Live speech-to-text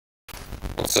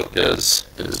What's up, guys?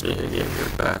 It is me again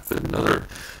here, back with another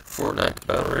Fortnite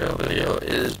Battle Royale video.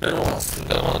 It has been a while since I've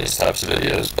done one of these types of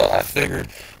videos, but I figured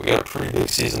we got a pretty big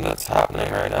season that's happening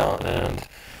right now, and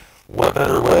what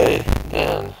better way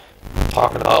than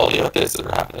talking about all the updates that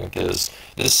are happening, because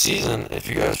this season, if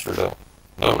you guys don't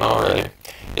know already,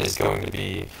 is going to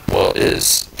be, well,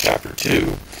 is Chapter 2,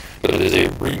 but it is a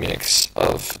remix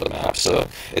of the map, so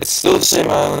it's still the same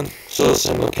island, still the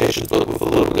same locations, but with a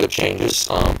little bit of changes.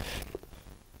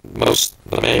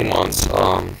 The main ones,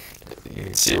 you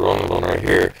can see one of them right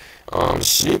here.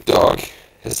 Snoop Dogg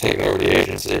has taken over the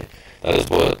agency. That is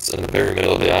what's in the very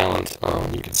middle of the island.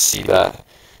 You can see that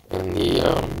in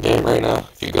the game right now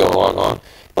if you go log on.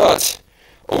 But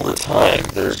over time,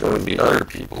 there's going to be other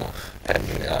people heading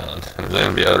the island, and there's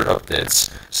going to be other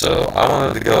updates. So I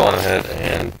wanted to go on ahead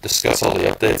and discuss all the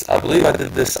updates. I believe I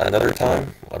did this another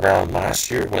time around last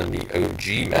year when the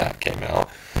OG map came out.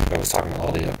 I was talking about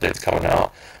all the updates coming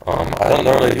out. I don't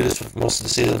normally do this with most of the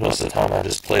seasons. Most of the time I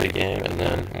just play the game, and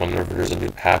then whenever there's a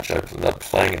new patch, I end up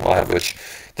playing it live, which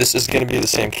this is going to be the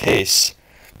same case.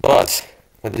 But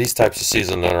with these types of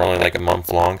seasons that are only like a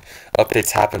month long,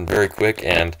 updates happen very quick,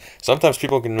 and sometimes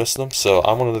people can miss them. So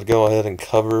I wanted to go ahead and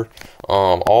cover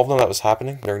all of them that was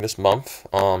happening during this month.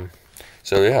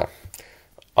 So yeah,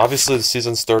 obviously the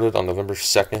season started on November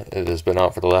 2nd. It has been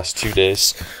out for the last 2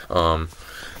 days.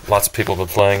 Lots of people have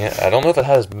been playing it. I don't know if it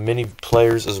had as many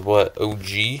players as what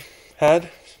OG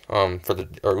had for the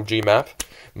OG map,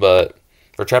 but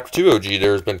for Chapter 2 OG,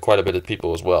 there's been quite a bit of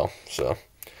people as well. So,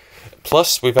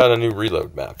 plus we've had a new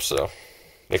reload map, so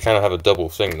they kind of have a double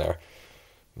thing there.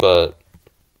 But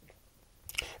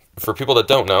for people that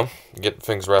don't know, get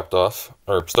things wrapped off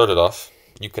or started off,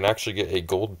 you can actually get a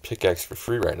gold pickaxe for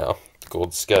free right now.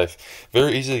 Gold Scythe.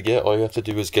 Very easy to get. All you have to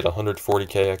do is get 140k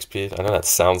XP. I know that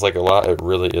sounds like a lot. It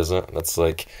really isn't. That's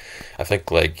like, I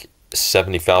think like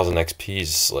 70,000 XP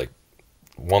is like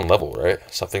one level, right?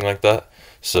 Something like that.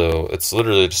 So it's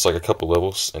literally just like a couple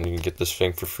levels, and you can get this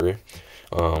thing for free.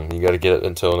 You got to get it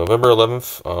until November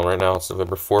 11th. Right now it's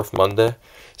November 4th, Monday.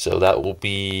 So that will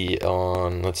be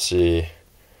on, let's see,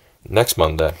 next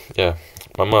Monday. Yeah,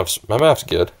 my math's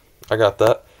good. I got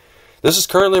that. This is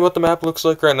currently what the map looks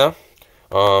like right now.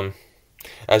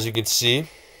 As you can see,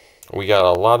 we got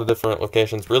a lot of different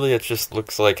locations. Really, it just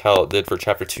looks like how it did for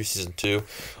Chapter 2 Season 2.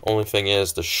 Only thing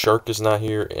is, the shark is not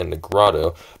here and the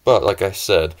grotto. But, like I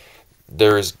said,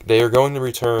 they are going to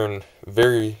return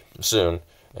very soon,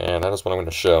 and that is what I'm going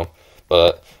to show.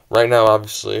 But right now,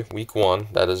 obviously, Week 1,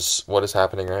 that is what is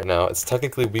happening right now. It's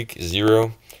technically Week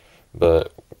 0,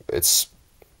 but it's,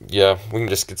 yeah, we can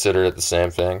just consider it the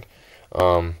same thing.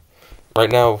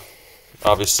 Right now,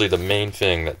 obviously, the main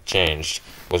thing that changed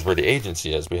was where the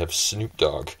agency is. We have Snoop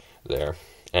Dogg there,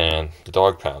 and the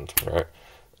dog pound, right?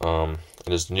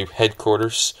 It is the new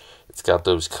headquarters. It's got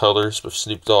those colors with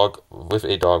Snoop Dogg with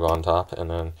a dog on top, and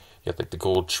then you have like the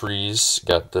gold trees.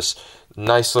 Got this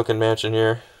nice looking mansion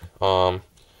here,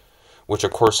 which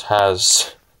of course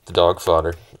has the dog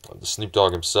fodder, the Snoop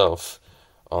Dogg himself,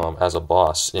 as a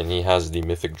boss, and he has the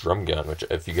mythic drum gun, which,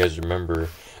 if you guys remember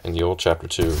in the old Chapter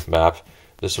 2 map,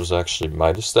 this was actually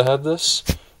Midas that had this,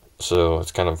 so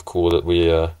it's kind of cool that we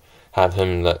have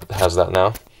him that has that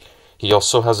now. He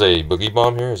also has a boogie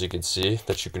bomb here, as you can see,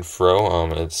 that you can throw.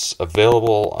 It's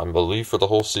available, I believe, for the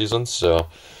whole season, so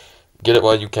get it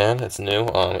while you can. It's new.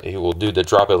 He will do the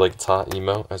drop it like it's hot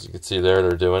emote, as you can see there,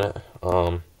 they're doing it.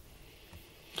 Of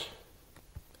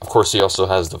course, he also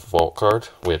has the vault card,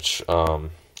 which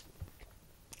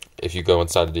if you go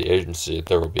inside of the agency,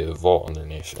 there will be a vault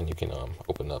underneath, and you can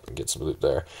open up and get some loot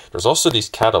there. There's also these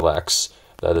Cadillacs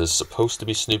that is supposed to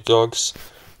be Snoop Dogg's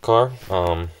car.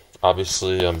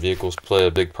 Obviously, vehicles play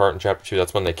a big part in Chapter 2.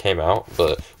 That's when they came out,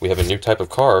 but we have a new type of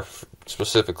car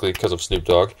specifically because of Snoop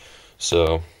Dogg.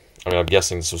 So, I mean, I'm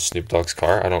guessing this was Snoop Dogg's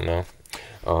car. I don't know.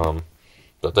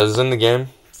 But that is in the game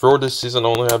for this season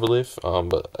only, I believe.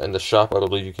 But in the shop, I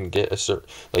believe you can get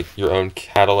like your own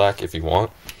Cadillac if you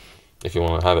want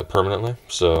to have it permanently.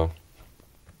 So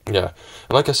yeah,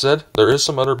 and like I said, there is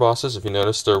some other bosses. If you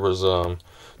notice, there was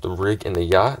the rig and the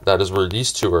yacht. That is where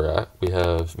these two are at. We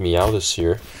have Meowdus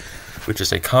here, which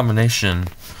is a combination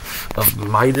of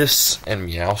Midas and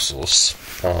Meowscles.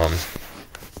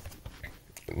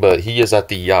 But he is at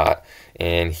the yacht,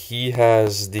 and he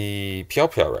has the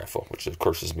Piao Piao rifle, which of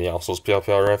course is Meowscles' Piao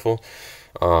Piao rifle.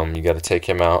 You got to take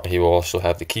him out. He will also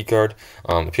have the key card.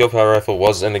 The Piao Piao rifle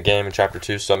was in the game in Chapter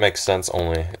 2, so that makes sense.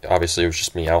 Only, obviously, it was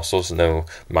just Meowscles, no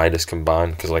Midas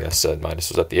combined, because like I said, Midas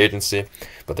was at the agency,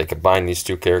 but they combined these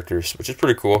two characters, which is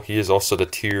pretty cool. He is also the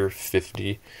Tier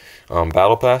 50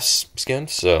 Battle Pass skin,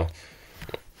 so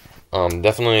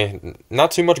Definitely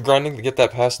not too much grinding to get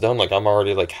that pass done. Like I'm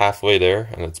already like halfway there,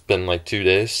 and it's been like 2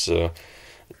 days. So,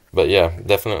 but yeah,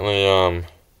 definitely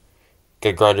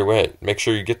gotta grind your way. Make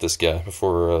sure you get this guy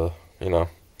before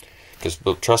because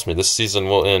trust me, this season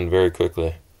will end very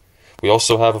quickly. We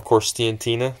also have, of course,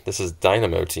 Tiantina. This is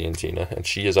Dynamo Tiantina, and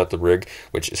she is at the rig,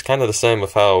 which is kind of the same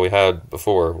with how we had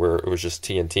before, where it was just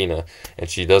Tiantina, and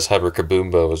she does have her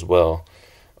Kaboombo as well,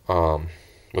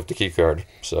 with the key card.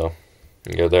 So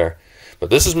you can go there.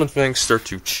 But this is when things start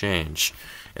to change,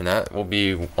 and that will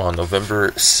be on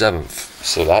November 7th.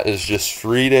 So that is just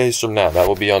 3 days from now. That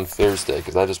will be on Thursday,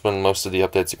 because that is when most of the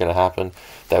updates are going to happen.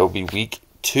 That will be week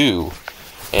 2,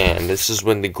 and this is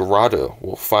when the Grotto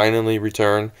will finally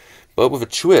return, but with a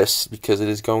twist, because it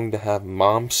is going to have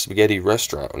Mom's Spaghetti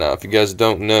Restaurant. Now, if you guys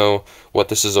don't know what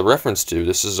this is a reference to,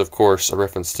 this is, of course, a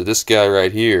reference to this guy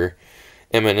right here,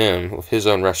 Eminem, with his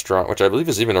own restaurant, which I believe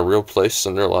is even a real place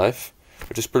in real life,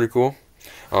 which is pretty cool.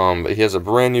 But he has a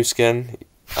brand new skin.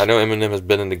 I know Eminem has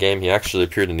been in the game. He actually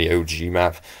appeared in the OG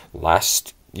map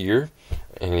last year,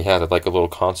 and he had like a little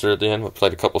concert at the end. We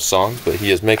played a couple songs, but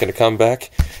he is making a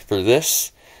comeback for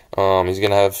this. He's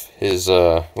gonna have his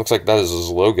looks like that is his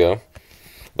logo,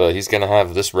 but he's gonna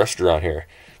have this restaurant here,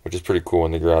 which is pretty cool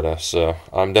in the Grotto. So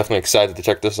I'm definitely excited to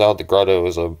check this out. The Grotto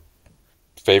is a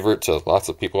favorite to lots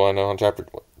of people I know on Chapter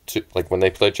 2, like when they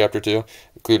played Chapter 2,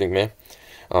 including me.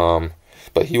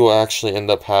 But he will actually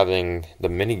end up having the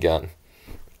minigun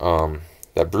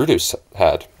that Brutus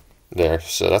had there.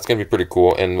 So that's gonna be pretty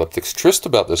cool. And what's the twist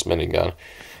about this minigun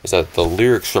is that the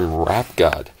lyrics from Rap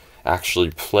God actually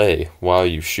play while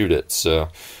you shoot it, so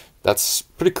that's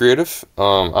pretty creative.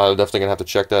 I'm definitely gonna have to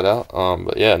check that out.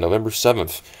 But yeah, November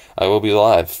 7th, I will be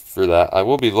live for that. I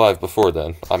will be live before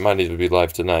then. I might even be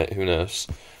live tonight. Who knows?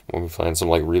 We'll be playing some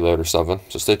like reload or something.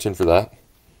 So stay tuned for that.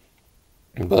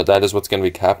 But that is what's gonna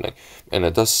be happening, and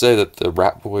it does say that the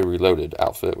Rat Boy Reloaded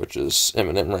outfit, which is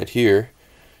Eminem right here,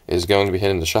 is going to be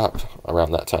hitting the shop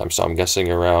around that time. So I'm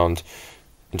guessing around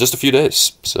in just a few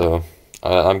days. So.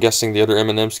 I'm guessing the other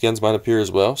Eminem skins might appear as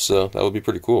well, so that would be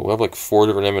pretty cool. We'll have like 4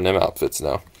 different Eminem outfits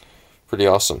now. Pretty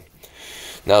awesome.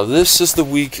 Now this is the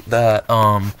week that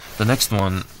the next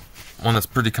one that's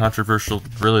pretty controversial,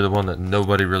 really the one that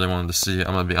nobody really wanted to see. I'm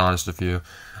gonna be honest with you.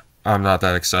 I'm not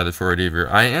that excited for it either.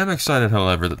 I am excited,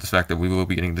 however, that the fact that we will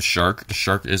be getting the Shark. The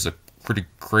Shark is a pretty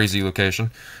crazy location.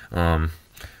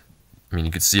 I mean,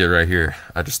 you can see it right here.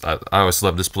 I always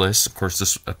loved this place. Of course,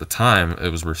 this at the time, it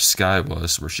was where Sky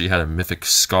was, where she had a mythic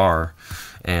Scar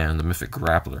and the mythic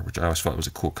Grappler, which I always thought was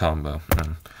a cool combo.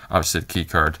 And obviously, the key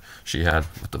card she had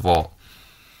with the vault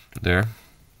there.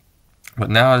 But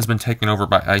now it has been taken over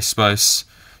by Ice Spice.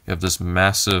 You have this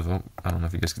massive, I don't know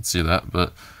if you guys can see that,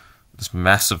 but this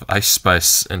massive Ice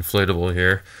Spice inflatable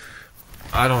here.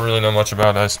 I don't really know much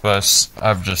about Ice Spice.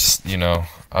 I've just,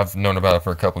 I've known about it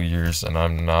for a couple years, and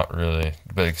I'm not really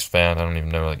the biggest fan. I don't even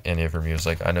know like any of her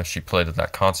music. I know she played at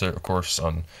that concert, of course,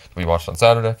 we watched on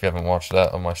Saturday. If you haven't watched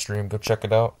that on my stream, go check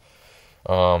it out.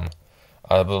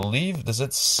 I believe, does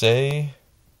it say,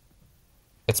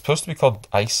 it's supposed to be called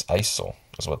Ice Isle,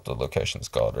 is what the location's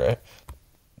called, right?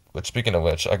 Which, speaking of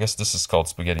which, I guess this is called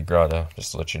Spaghetti Grotto,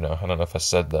 just to let you know. I don't know if I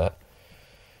said that.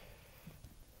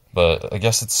 But I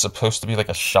guess it's supposed to be like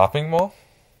a shopping mall.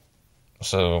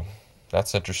 So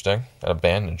that's interesting. An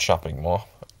abandoned shopping mall.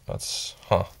 That's,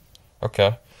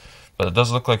 okay. But it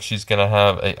does look like she's going to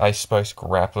have a Ice Spice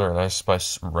Grappler and Ice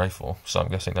Spice Rifle. So I'm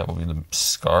guessing that will be the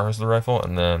Scar as the rifle,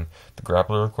 and then the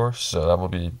Grappler, of course. So that will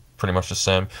be pretty much the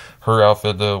same. Her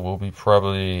outfit, though, will be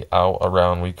probably out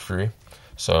around week 3.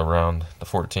 So around the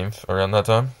 14th, around that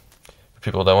time. For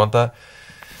people that want that.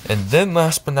 And then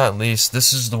last but not least,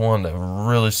 this is the one that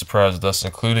really surprised us,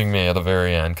 including me at the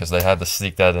very end, because they had to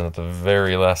sneak that in at the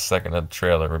very last second of the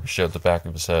trailer where we showed the back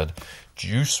of his head.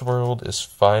 Juice WRLD is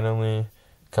finally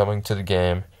coming to the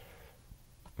game.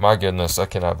 My goodness, I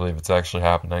cannot believe it's actually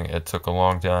happening. It took a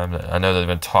long time. I know they've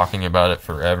been talking about it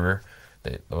forever.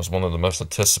 It was one of the most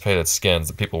anticipated skins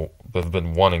that people have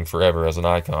been wanting forever as an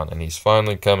icon, and he's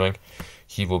finally coming.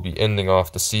 He will be ending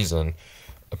off the season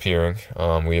appearing.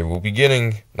 We will be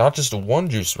getting not just one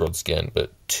Juice WRLD skin,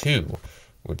 but 2.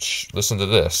 Which, listen to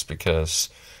this, because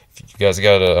if you guys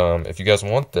if you guys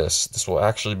want this, this will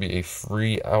actually be a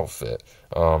free outfit.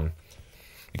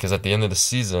 Because at the end of the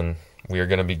season, we are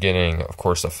going to be getting, of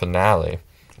course, a finale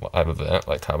live event,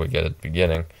 like how we get at the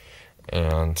beginning,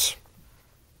 and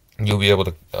you'll be able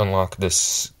to unlock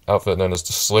this outfit known as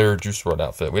the Slayer Juice WRLD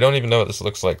outfit. We don't even know what this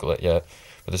looks like yet,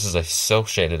 but this is a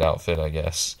cel-shaded outfit, I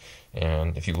guess.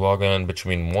 And if you log on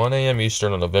between 1 a.m.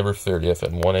 Eastern on November 30th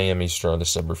and 1 a.m. Eastern on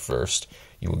December 1st,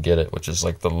 you will get it, which is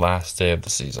like the last day of the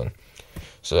season.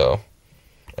 So,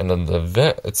 And then the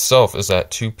event itself is at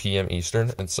 2 p.m.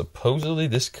 Eastern, and supposedly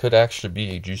this could actually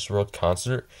be a Juice WRLD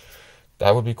concert.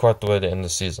 That would be quite the way to end the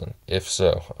season, if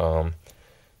so.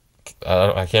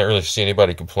 I can't really see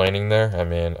anybody complaining there. I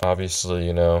mean, obviously,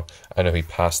 I know he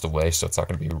passed away, so it's not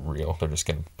going to be real. They're just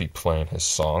going to be playing his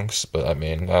songs. But I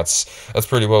mean, that's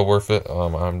pretty well worth it.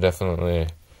 I'm definitely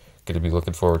going to be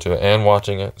looking forward to it and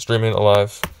watching it, streaming it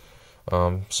live.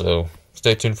 So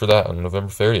stay tuned for that on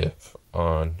November 30th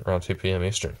on around 2 p.m.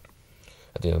 Eastern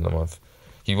at the end of the month.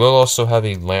 He will also have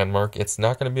a landmark. It's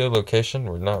not going to be a location.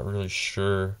 We're not really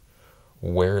sure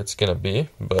where it's going to be,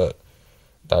 but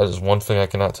that is one thing I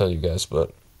cannot tell you guys,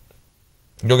 but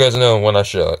you guys know when I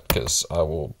show it, because I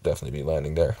will definitely be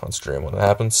landing there on stream when it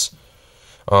happens.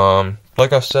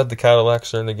 Like I said, the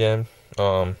Cadillacs are in the game.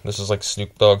 This is like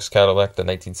Snoop Dogg's Cadillac, the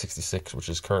 1966, which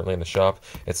is currently in the shop.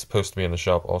 It's supposed to be in the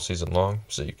shop all season long,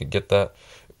 so you can get that.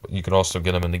 You can also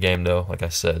get them in the game, though, like I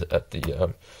said, at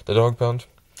the Dog Pound.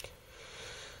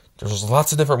 There's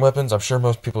lots of different weapons. I'm sure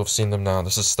most people have seen them now.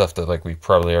 This is stuff that we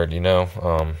probably already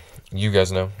know. You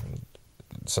guys know,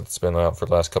 since it's been out for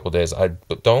the last couple of days. I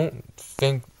don't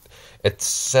think it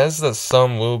says that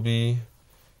some will be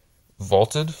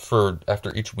vaulted for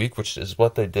after each week, which is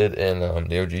what they did in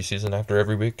the OG season after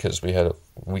every week, because we had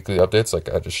weekly updates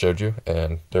like I just showed you,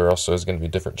 and there also is going to be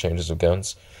different changes of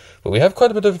guns. But we have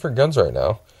quite a bit of different guns right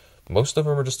now. Most of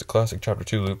them are just the classic Chapter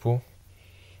 2 loot pool.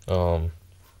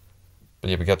 But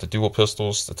yeah, we got the dual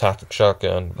pistols, the tactic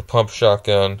shotgun, the pump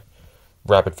shotgun,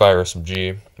 rapid fire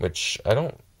SMG, which I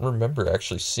don't remember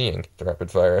actually seeing the rapid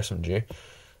fire SMG.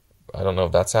 I don't know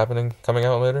if that's coming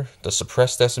out later. The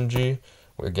suppressed SMG,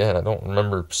 again, I don't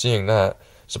remember seeing that.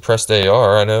 Suppressed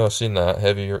AR, I know I've seen that.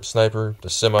 Heavy sniper, the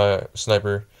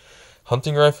semi-sniper.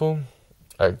 Hunting rifle,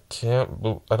 I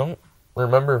don't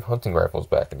remember if hunting rifle's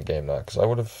back in the game now, because I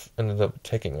would have ended up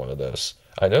taking one of those.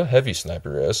 I know heavy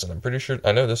sniper is, and I'm pretty sure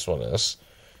I know this one is.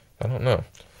 I don't know.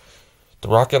 The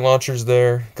rocket launcher's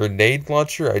there. Grenade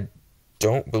launcher, I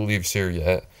don't believe is here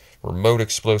yet. Remote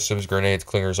explosives, grenades,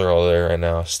 clingers are all there right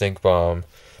now. Stink bomb.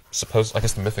 I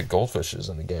guess the mythic goldfish is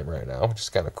in the game right now, which is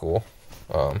kind of cool.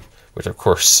 Which of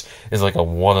course is like a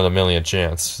 1 in a million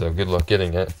chance, so good luck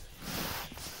getting it.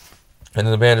 And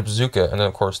then the bandit bazooka, and then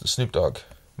of course the Snoop Dogg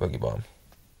boogie bomb.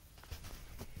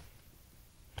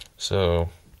 So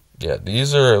yeah,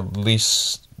 these are at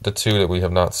least the two that we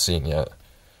have not seen yet.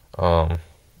 That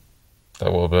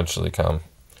will eventually come.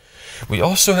 We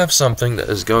also have something that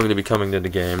is going to be coming to the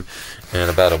game in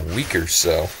about a week or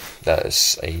so. That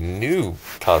is a new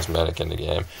cosmetic in the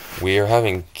game. We are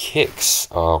having kicks.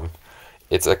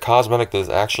 It's a cosmetic that is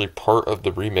actually part of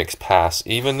the Remix Pass,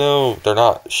 even though they're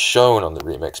not shown on the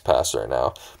Remix Pass right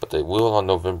now, but they will on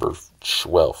November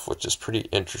 12th, which is pretty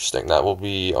interesting. That will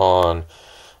be on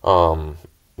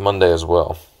Monday as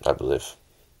well, I believe.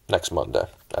 Next Monday,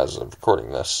 as of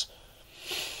recording this.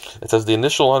 It says the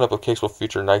initial lineup of cakes will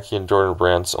feature Nike and Jordan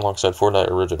brands alongside Fortnite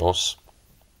originals.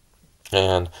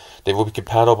 And they will be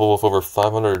compatible with over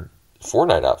 500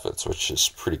 Fortnite outfits, which is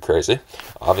pretty crazy.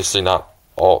 Obviously not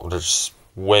all, there's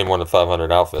way more than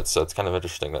 500 outfits, so it's kind of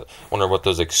interesting. I wonder what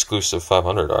those exclusive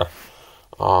 500 are.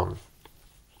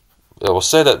 It will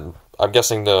say that, I'm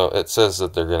guessing though, it says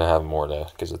that they're going to have more now,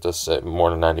 because it does say more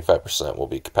than 95% will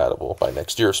be compatible by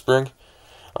next year, spring.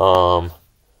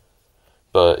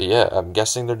 But yeah, I'm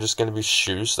guessing they're just going to be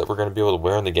shoes that we're going to be able to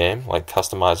wear in the game, like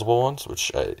customizable ones, which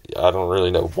I don't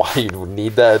really know why you would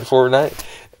need that in Fortnite.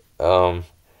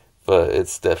 But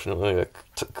it's definitely a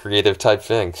creative type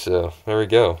thing, so there we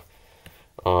go.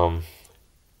 You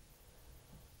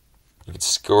could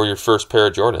score your first pair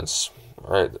of Jordans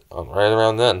right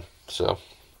around then. So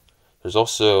there's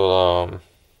also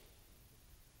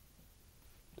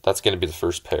that's going to be the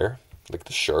first pair, like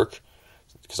the shark,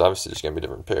 because obviously there's going to be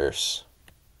different pairs.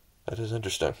 That is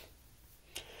interesting.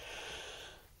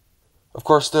 Of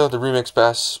course, though, the Remix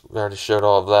Pass, we already showed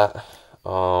all of that.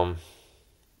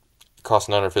 It costs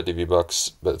 950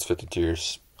 V-Bucks, but it's 50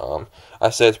 tiers.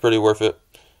 I say it's pretty worth it.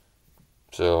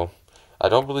 So, I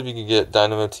don't believe you can get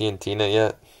Dynamo T and Tina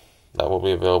yet. That will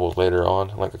be available later on,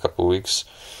 in like a couple weeks.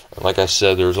 And like I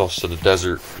said, there's also the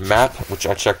desert map, which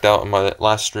I checked out in my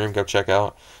last stream. Go check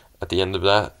out at the end of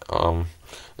that.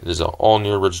 It is an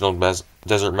all-new original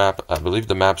desert map. I believe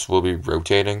the maps will be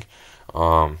rotating.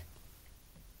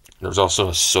 There's also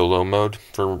a solo mode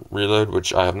for Reload,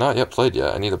 which I have not yet played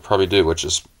yet. I need to probably do, which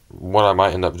is what I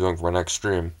might end up doing for my next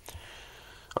stream.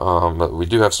 But we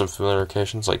do have some familiar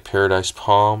locations like Paradise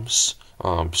Palms,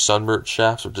 Sunbird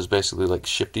Shafts, which is basically like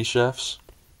shifty shafts,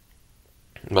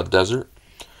 about the desert.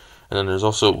 And then there's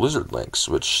also Lizard Links,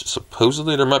 which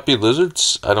supposedly there might be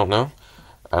lizards. I don't know.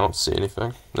 I don't see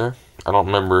anything there. I don't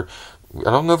remember I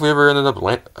don't know if we ever ended up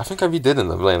I think we did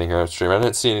end up landing here upstream. I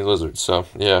didn't see any lizards, so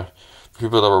yeah. For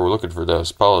people that were looking for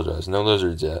those, apologize. No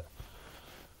lizards yet.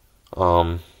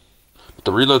 But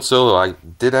the reload solo, I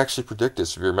did actually predict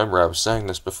this. If you remember, I was saying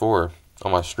this before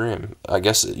on my stream. I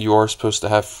guess you are supposed to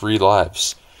have free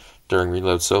lives during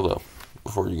reload solo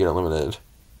before you get eliminated.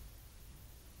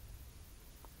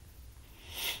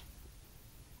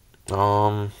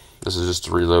 This is just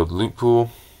a reload loot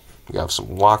pool. We have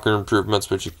some locker improvements,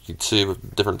 which you can see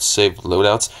with different saved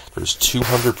loadouts. There's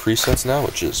 200 presets now,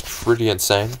 which is pretty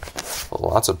insane.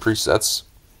 Lots of presets.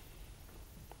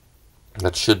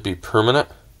 That should be permanent.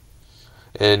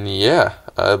 And yeah,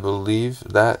 I believe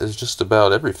that is just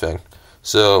about everything.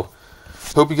 So,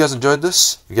 hope you guys enjoyed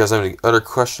this. If you guys have any other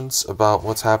questions about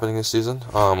what's happening this season,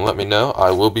 let me know.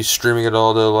 I will be streaming it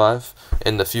all day live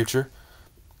in the future.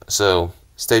 So,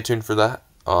 stay tuned for that.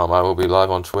 I will be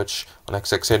live on Twitch on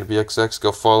XXHandyBXX.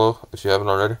 Go follow if you haven't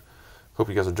already. Hope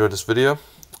you guys enjoyed this video.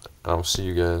 I'll see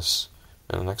you guys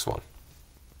in the next one.